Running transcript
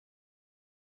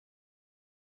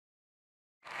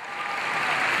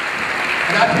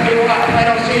tell you what,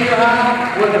 Plano Senior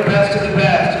High, we're the best of the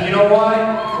best. And you know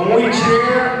what? When we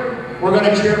cheer, we're going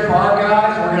to cheer for our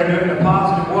guys. We're going to do it in a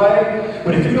positive way.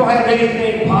 But if you don't have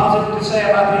anything positive to say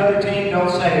about the other team,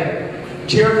 don't say it.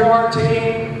 Cheer for our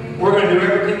team. We're going to do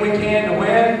everything we can to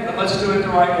win, but let's do it the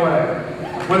right way.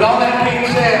 With all that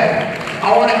being said,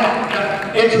 I want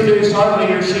to introduce our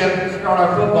leadership on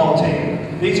our football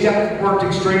team. These guys worked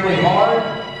extremely hard.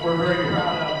 We're very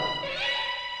proud of them.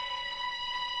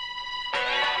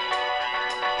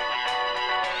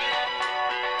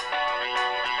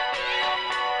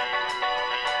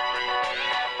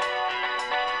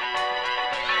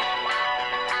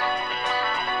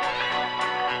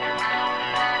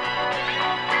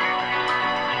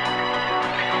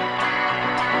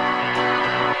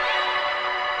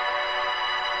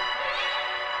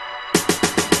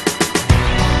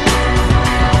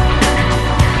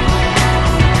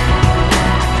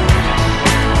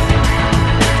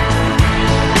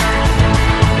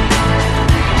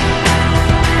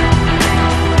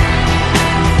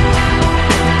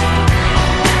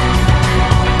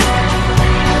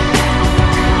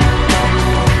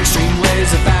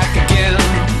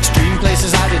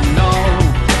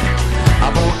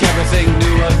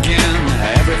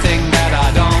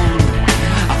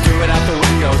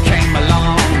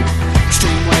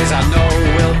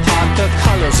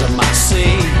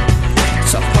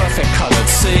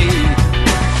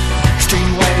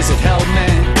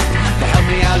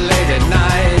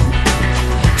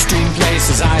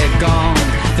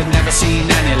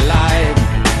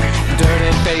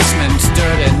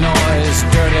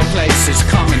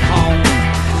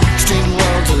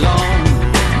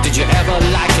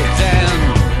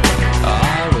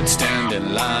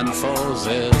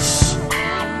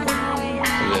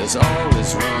 There's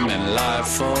always room in life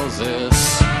for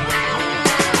this.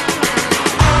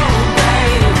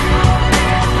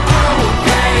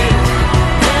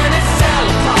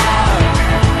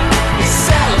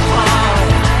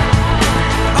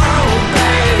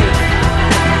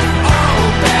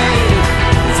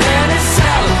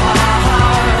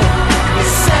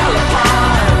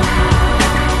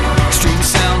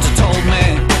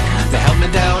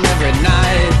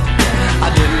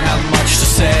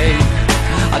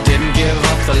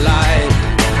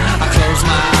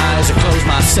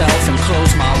 And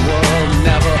close my world,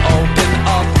 never open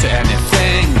up to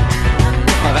anything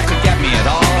that could get me at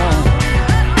all.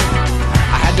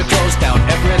 I had to close down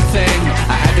everything,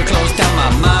 I had to close down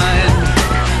my mind.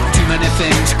 Too many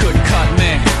things could cut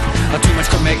me, too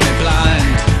much could make me blind.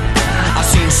 I've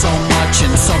seen so much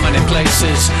in so many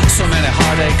places, so many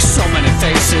heartaches, so many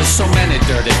faces, so many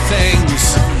dirty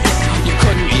things you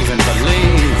couldn't even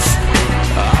believe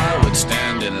I would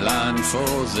stand in line for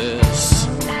this.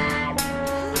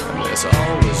 There's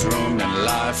always room in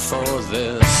life for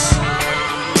this.